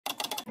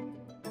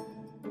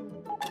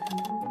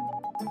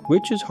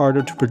Which is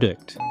harder to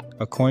predict,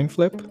 a coin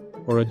flip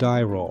or a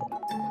die roll?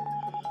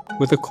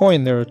 With a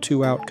coin there are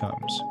 2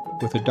 outcomes.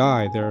 With a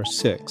die there are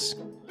 6.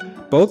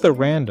 Both are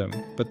random,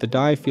 but the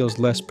die feels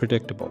less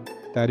predictable.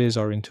 That is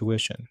our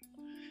intuition.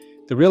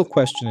 The real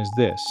question is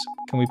this: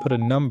 can we put a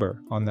number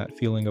on that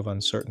feeling of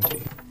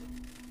uncertainty?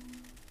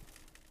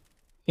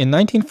 In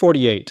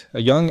 1948,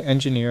 a young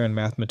engineer and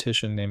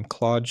mathematician named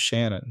Claude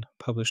Shannon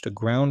published a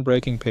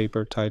groundbreaking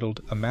paper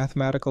titled A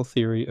Mathematical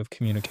Theory of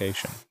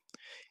Communication.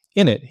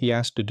 In it, he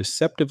asked a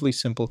deceptively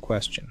simple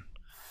question: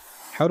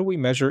 how do we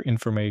measure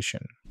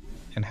information,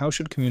 and how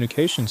should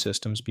communication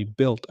systems be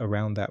built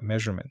around that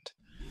measurement?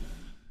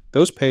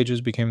 Those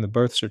pages became the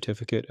birth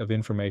certificate of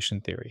information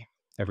theory.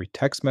 Every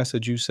text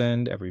message you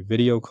send, every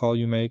video call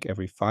you make,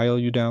 every file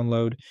you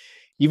download,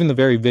 even the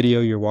very video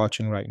you're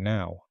watching right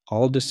now,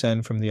 all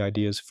descend from the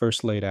ideas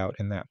first laid out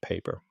in that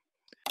paper.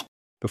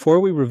 Before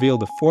we reveal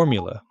the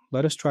formula,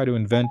 let us try to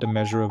invent a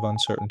measure of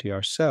uncertainty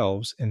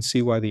ourselves and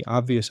see why the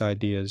obvious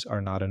ideas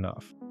are not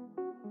enough.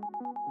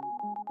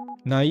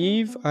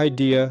 Naive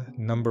idea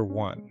number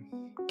 1.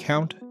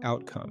 Count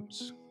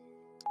outcomes.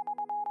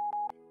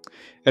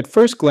 At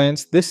first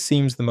glance, this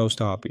seems the most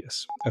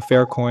obvious. A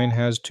fair coin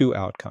has 2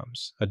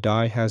 outcomes. A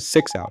die has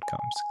 6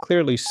 outcomes.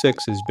 Clearly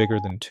 6 is bigger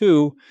than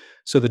 2,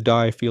 so the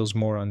die feels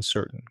more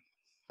uncertain.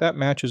 That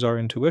matches our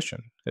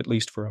intuition, at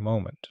least for a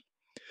moment.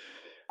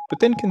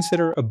 But then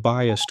consider a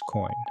biased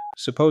coin.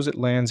 Suppose it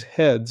lands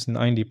heads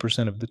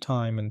 90% of the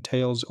time and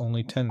tails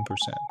only 10%.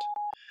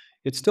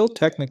 It still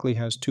technically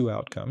has 2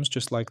 outcomes,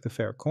 just like the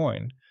fair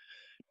coin.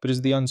 But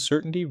is the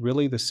uncertainty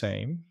really the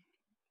same?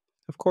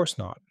 Of course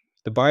not.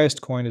 The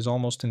biased coin is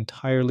almost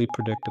entirely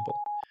predictable.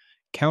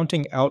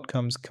 Counting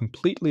outcomes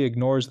completely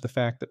ignores the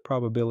fact that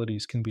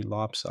probabilities can be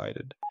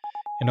lopsided.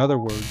 In other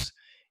words,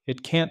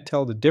 it can't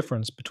tell the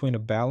difference between a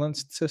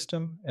balanced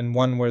system and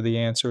one where the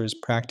answer is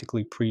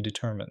practically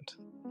predetermined.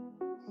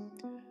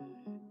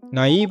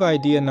 Naive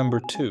idea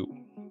number 2.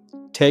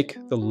 Take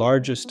the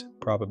largest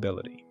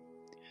probability.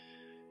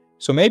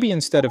 So maybe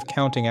instead of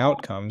counting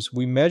outcomes,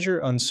 we measure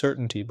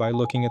uncertainty by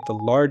looking at the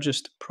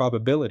largest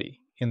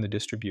probability in the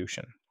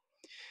distribution.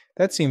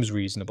 That seems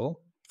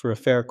reasonable. For a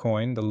fair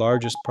coin, the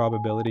largest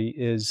probability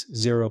is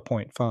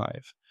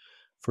 0.5.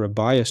 For a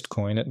biased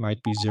coin, it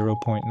might be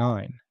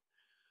 0.9.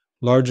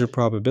 Larger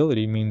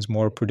probability means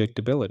more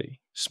predictability.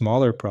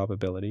 Smaller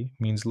probability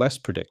means less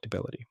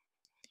predictability.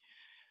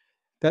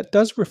 That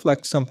does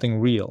reflect something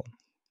real.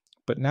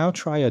 But now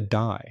try a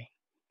die.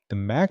 The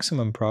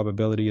maximum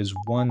probability is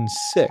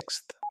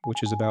 1/6,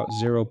 which is about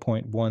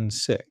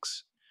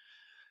 0.16.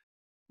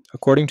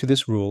 According to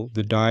this rule,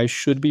 the die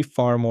should be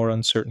far more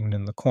uncertain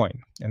than the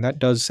coin, and that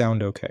does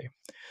sound okay.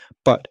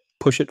 But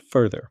push it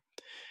further.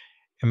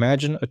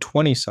 Imagine a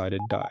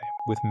 20-sided die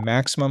with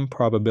maximum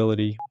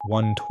probability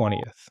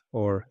 1/20th,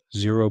 or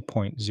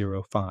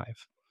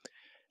 0.05.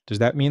 Does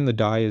that mean the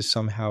die is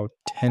somehow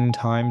 10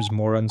 times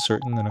more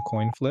uncertain than a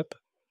coin flip?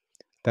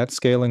 That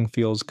scaling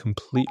feels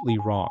completely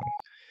wrong.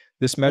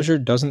 This measure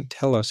doesn't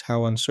tell us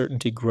how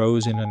uncertainty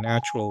grows in a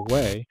natural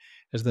way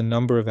as the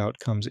number of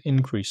outcomes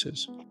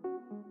increases.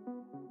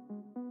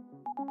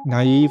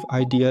 Naive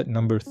idea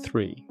number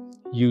 3.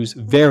 Use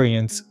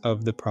variance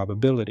of the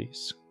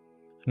probabilities.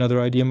 Another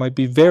idea might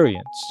be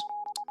variance.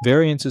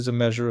 Variance is a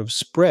measure of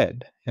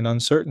spread, and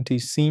uncertainty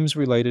seems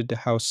related to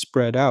how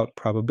spread out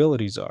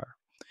probabilities are.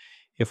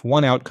 If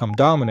one outcome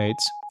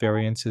dominates,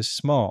 variance is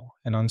small,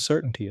 and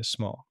uncertainty is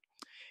small.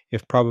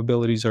 If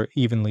probabilities are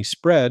evenly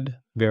spread,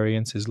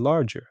 variance is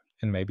larger,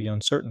 and maybe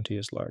uncertainty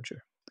is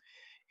larger.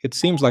 It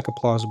seems like a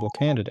plausible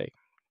candidate.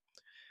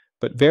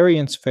 But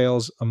variance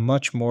fails a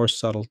much more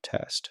subtle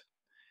test.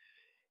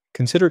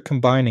 Consider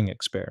combining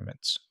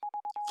experiments.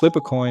 Flip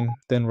a coin,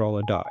 then roll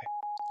a die.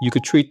 You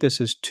could treat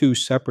this as 2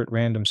 separate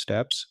random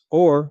steps,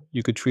 or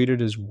you could treat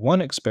it as one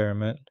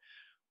experiment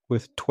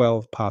with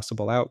 12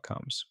 possible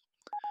outcomes.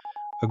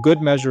 A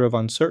good measure of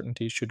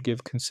uncertainty should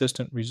give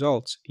consistent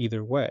results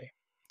either way.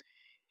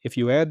 If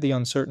you add the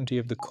uncertainty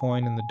of the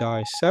coin and the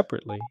die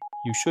separately,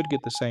 you should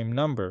get the same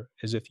number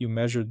as if you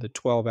measured the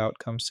 12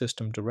 outcome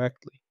system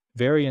directly.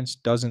 Variance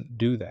doesn't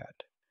do that.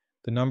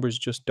 The numbers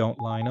just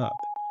don't line up,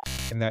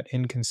 and that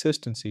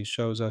inconsistency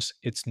shows us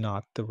it's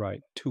not the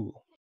right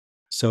tool.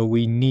 So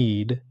we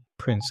need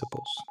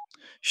principles.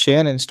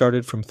 Shannon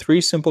started from 3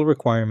 simple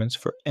requirements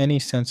for any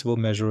sensible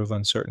measure of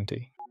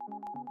uncertainty.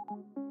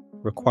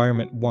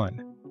 Requirement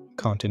 1.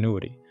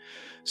 Continuity.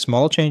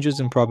 Small changes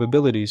in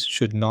probabilities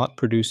should not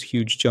produce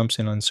huge jumps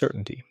in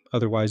uncertainty,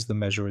 otherwise the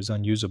measure is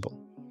unusable.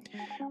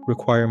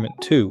 Requirement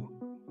 2.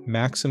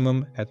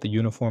 Maximum at the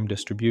uniform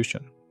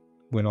distribution.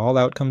 When all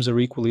outcomes are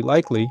equally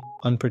likely,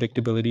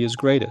 unpredictability is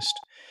greatest.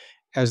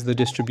 As the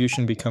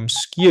distribution becomes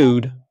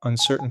skewed,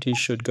 uncertainty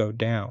should go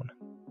down.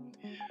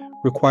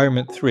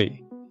 Requirement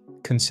 3.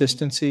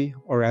 Consistency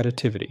or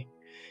additivity.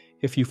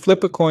 If you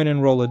flip a coin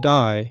and roll a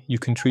die, you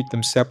can treat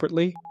them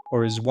separately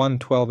or as one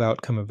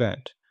 12-outcome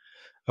event.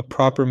 A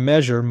proper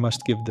measure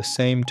must give the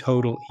same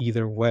total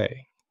either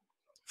way.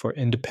 For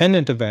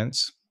independent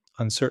events,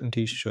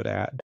 uncertainty should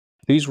add.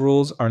 These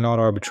rules are not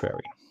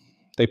arbitrary.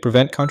 They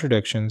prevent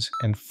contradictions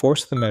and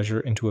force the measure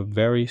into a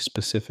very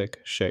specific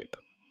shape.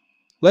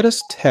 Let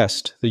us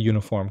test the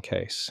uniform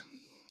case.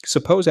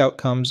 Suppose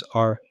outcomes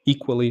are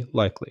equally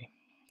likely.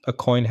 A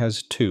coin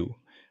has 2,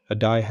 a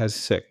die has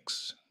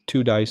 6,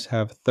 2 dice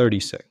have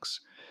 36.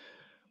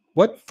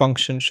 What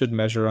function should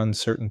measure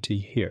uncertainty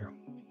here?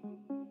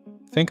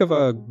 Think of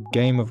a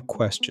game of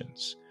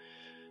questions.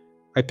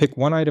 I pick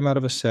one item out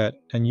of a set,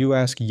 and you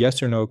ask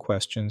yes or no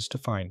questions to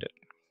find it.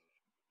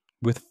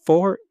 With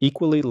 4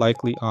 equally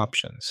likely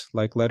options,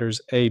 like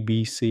letters A,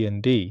 B, C,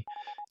 and D,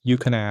 you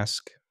can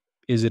ask,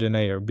 is it an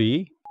A or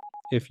B?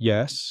 If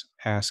yes,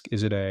 ask,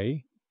 is it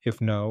A?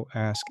 If no,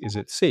 ask, is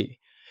it C?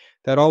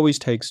 That always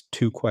takes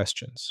 2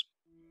 questions.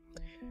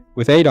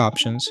 With 8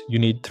 options, you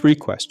need 3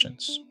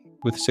 questions.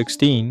 With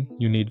 16,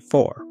 you need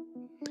 4.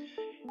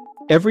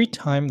 Every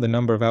time the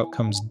number of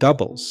outcomes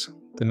doubles,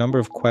 the number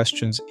of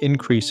questions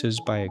increases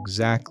by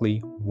exactly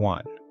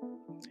 1.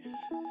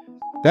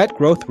 That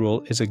growth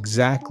rule is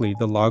exactly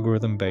the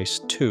logarithm base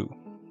 2.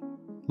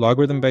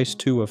 Logarithm base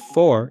 2 of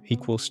 4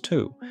 equals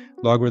 2.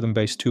 Logarithm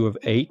base 2 of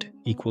 8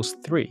 equals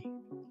 3.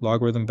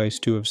 Logarithm base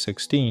 2 of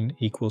 16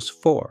 equals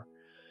 4.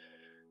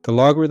 The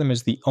logarithm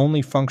is the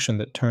only function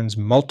that turns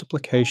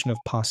multiplication of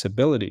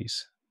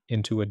possibilities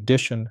into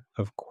addition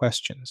of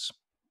questions.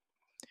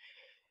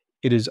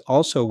 It is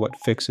also what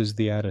fixes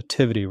the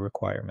additivity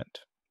requirement.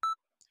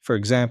 For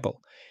example,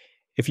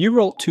 if you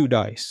roll 2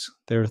 dice,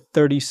 there are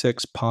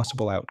 36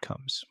 possible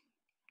outcomes.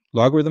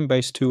 Logarithm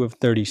base 2 of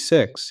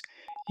 36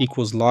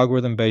 equals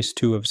logarithm base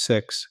 2 of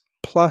 6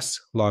 plus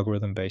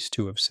logarithm base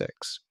 2 of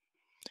 6.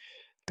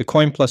 The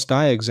coin plus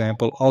die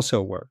example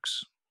also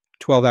works.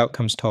 12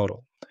 outcomes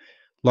total.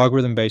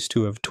 Logarithm base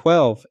 2 of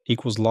 12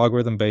 equals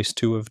logarithm base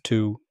 2 of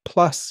 2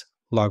 plus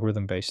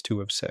logarithm base 2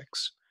 of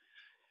 6.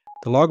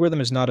 The logarithm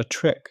is not a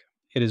trick.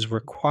 It is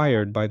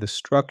required by the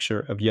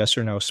structure of yes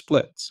or no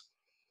splits.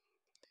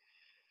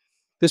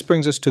 This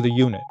brings us to the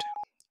unit.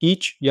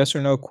 Each yes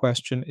or no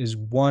question is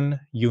 1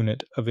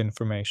 unit of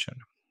information.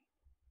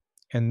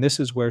 And this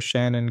is where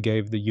Shannon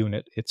gave the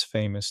unit its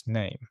famous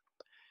name.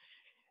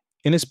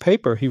 In his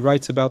paper, he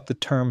writes about the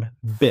term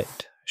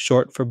bit,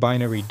 short for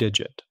binary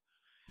digit.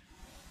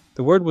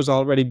 The word was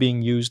already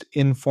being used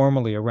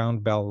informally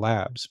around Bell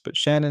Labs, but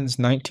Shannon's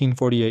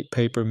 1948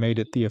 paper made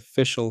it the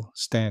official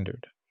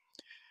standard.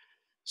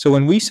 So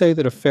when we say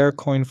that a fair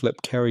coin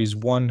flip carries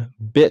 1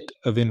 bit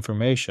of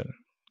information,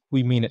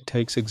 we mean it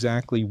takes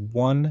exactly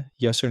 1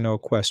 yes or no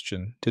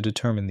question to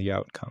determine the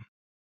outcome.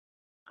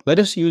 Let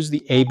us use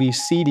the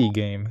ABCD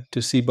game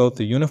to see both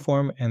the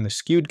uniform and the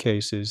skewed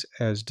cases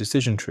as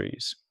decision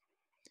trees.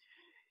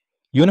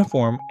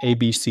 Uniform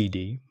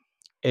ABCD,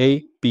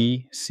 A,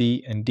 B,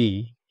 C, and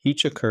D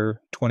each occur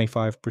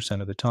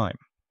 25% of the time.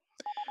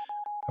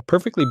 A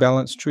perfectly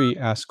balanced tree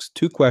asks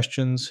 2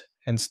 questions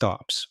and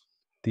stops.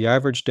 The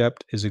average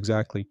depth is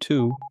exactly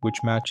 2,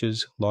 which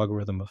matches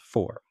logarithm of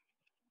 4.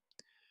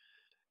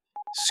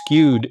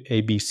 Skewed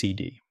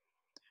ABCD.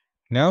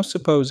 Now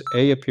suppose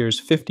A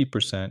appears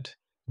 50%,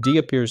 D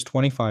appears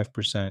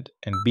 25%,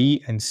 and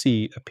B and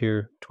C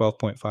appear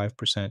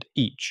 12.5%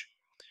 each.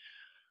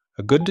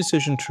 A good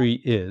decision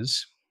tree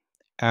is: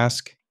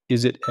 ask,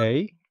 is it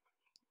A?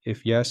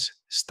 If yes,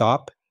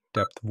 stop,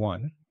 depth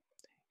 1.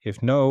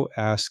 If no,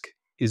 ask,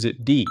 is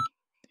it D?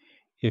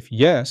 If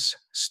yes,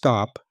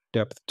 stop,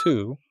 depth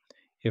 2.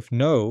 If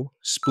no,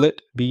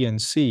 split B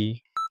and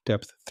C,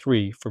 depth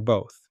 3 for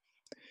both.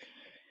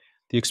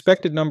 The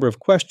expected number of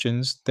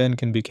questions then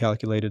can be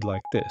calculated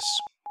like this.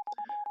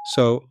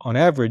 So, on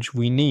average,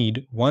 we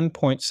need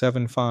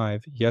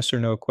 1.75 yes or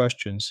no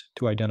questions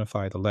to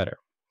identify the letter.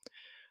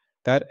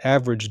 That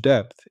average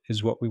depth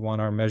is what we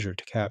want our measure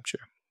to capture.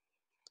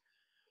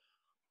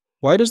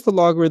 Why does the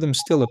logarithm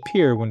still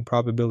appear when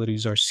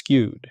probabilities are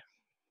skewed?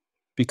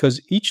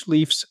 Because each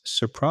leaf's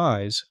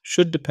surprise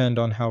should depend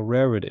on how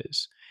rare it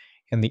is,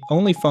 and the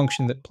only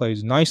function that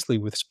plays nicely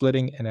with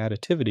splitting and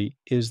additivity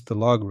is the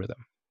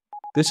logarithm.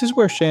 This is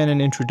where Shannon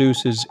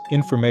introduces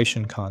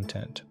information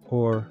content,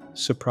 or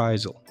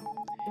surprisal.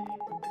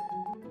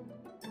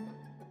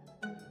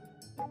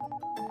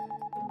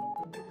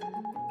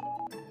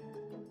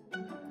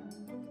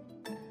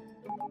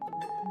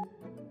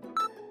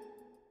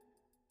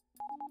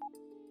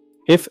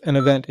 If an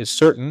event is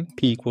certain,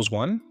 p equals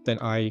 1, then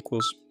I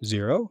equals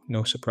 0,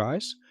 no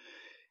surprise.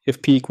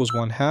 If p equals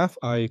 1/2,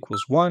 I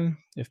equals 1.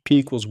 If p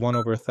equals 1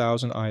 over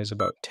 1,000, I is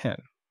about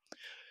 10.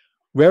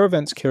 Rare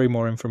events carry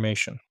more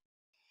information.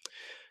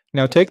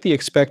 Now take the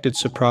expected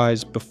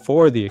surprise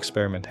before the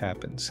experiment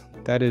happens.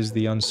 That is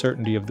the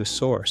uncertainty of the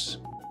source.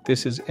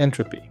 This is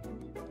entropy.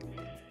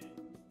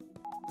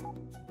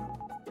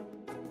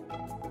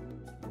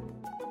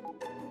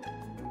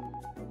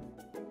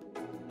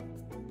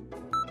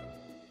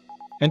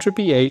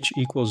 Entropy H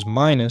equals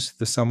minus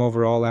the sum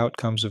over all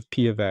outcomes of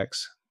p of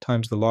x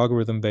times the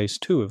logarithm base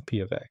 2 of p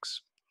of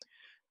x.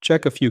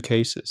 Check a few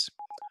cases.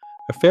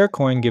 A fair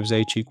coin gives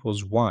H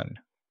equals 1.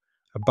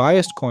 A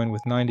biased coin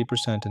with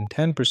 90% and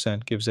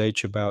 10% gives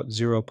H about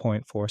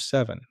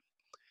 0.47.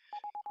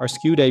 Our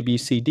skewed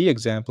ABCD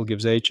example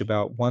gives h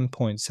about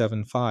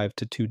 1.75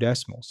 to 2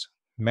 decimals,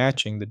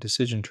 matching the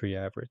decision tree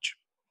average.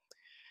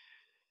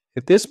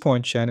 At this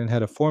point, Shannon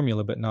had a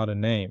formula but not a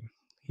name.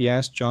 He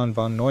asked John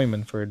von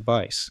Neumann for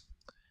advice.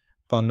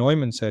 Von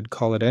Neumann said,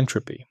 call it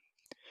entropy.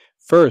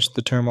 First,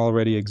 the term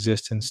already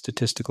exists in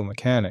statistical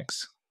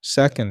mechanics.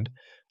 Second,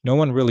 no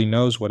one really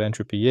knows what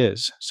entropy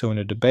is, so in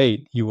a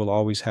debate, you will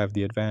always have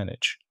the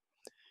advantage.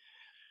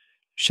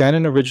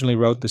 Shannon originally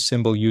wrote the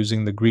symbol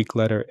using the Greek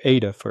letter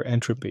eta for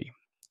entropy.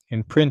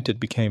 In print, it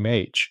became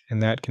H,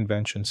 and that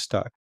convention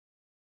stuck.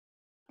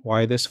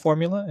 Why this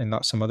formula and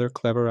not some other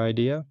clever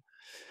idea?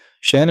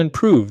 Shannon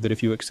proved that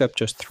if you accept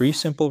just 3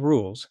 simple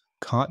rules,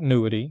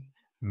 continuity,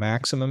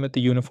 maximum at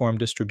the uniform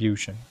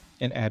distribution,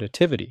 and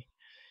additivity,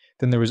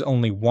 then there is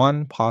only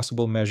one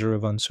possible measure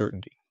of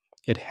uncertainty.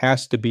 It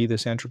has to be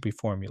this entropy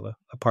formula,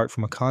 apart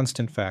from a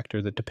constant factor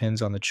that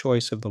depends on the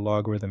choice of the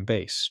logarithm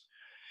base.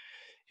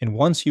 And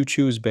once you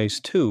choose base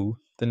 2,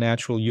 the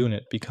natural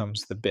unit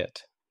becomes the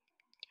bit.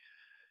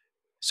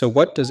 So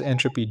what does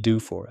entropy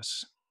do for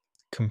us?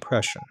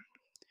 Compression.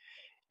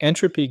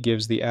 Entropy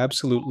gives the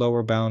absolute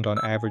lower bound on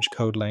average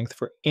code length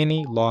for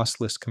any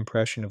lossless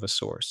compression of a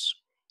source.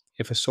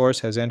 If a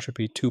source has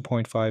entropy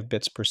 2.5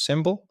 bits per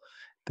symbol,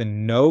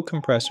 then no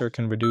compressor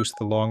can reduce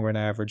the long-run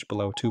average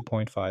below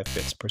 2.5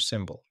 bits per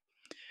symbol.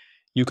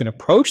 You can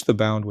approach the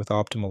bound with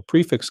optimal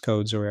prefix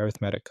codes or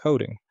arithmetic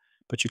coding,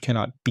 but you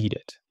cannot beat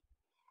it.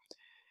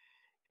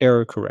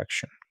 Error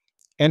correction.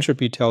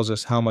 Entropy tells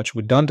us how much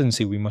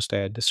redundancy we must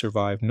add to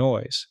survive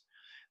noise.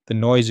 The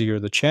noisier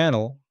the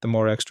channel, the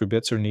more extra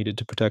bits are needed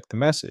to protect the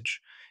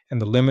message,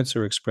 and the limits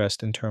are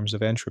expressed in terms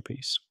of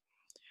entropies.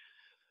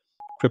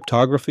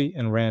 Cryptography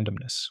and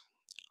randomness.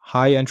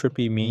 High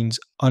entropy means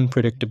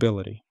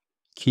unpredictability.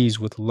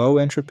 Keys with low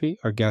entropy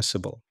are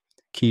guessable.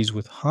 Keys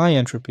with high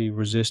entropy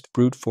resist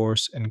brute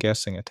force and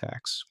guessing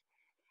attacks.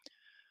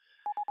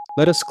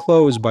 Let us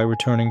close by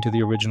returning to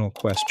the original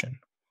question.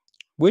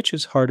 Which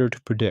is harder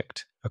to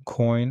predict, a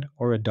coin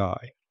or a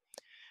die?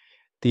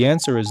 The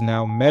answer is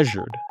now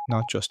measured,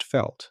 not just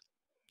felt.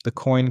 The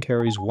coin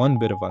carries 1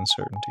 bit of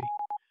uncertainty.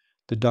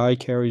 The die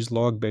carries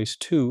log base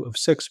 2 of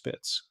 6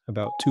 bits,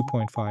 about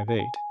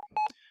 2.58.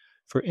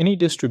 For any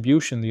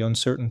distribution, the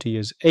uncertainty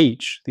is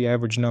h, the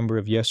average number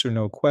of yes or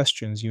no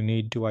questions you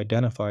need to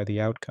identify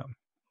the outcome.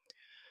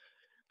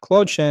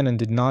 Claude Shannon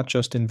did not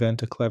just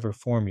invent a clever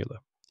formula.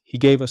 He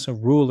gave us a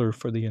ruler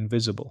for the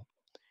invisible.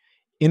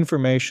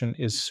 Information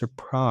is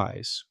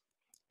surprise.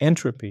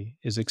 Entropy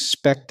is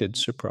expected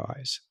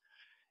surprise.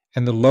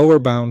 And the lower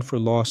bound for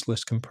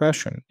lossless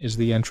compression is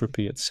the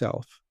entropy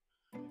itself.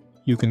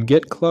 You can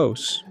get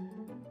close.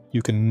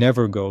 You can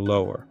never go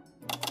lower.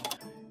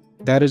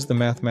 That is the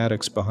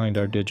mathematics behind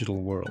our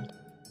digital world.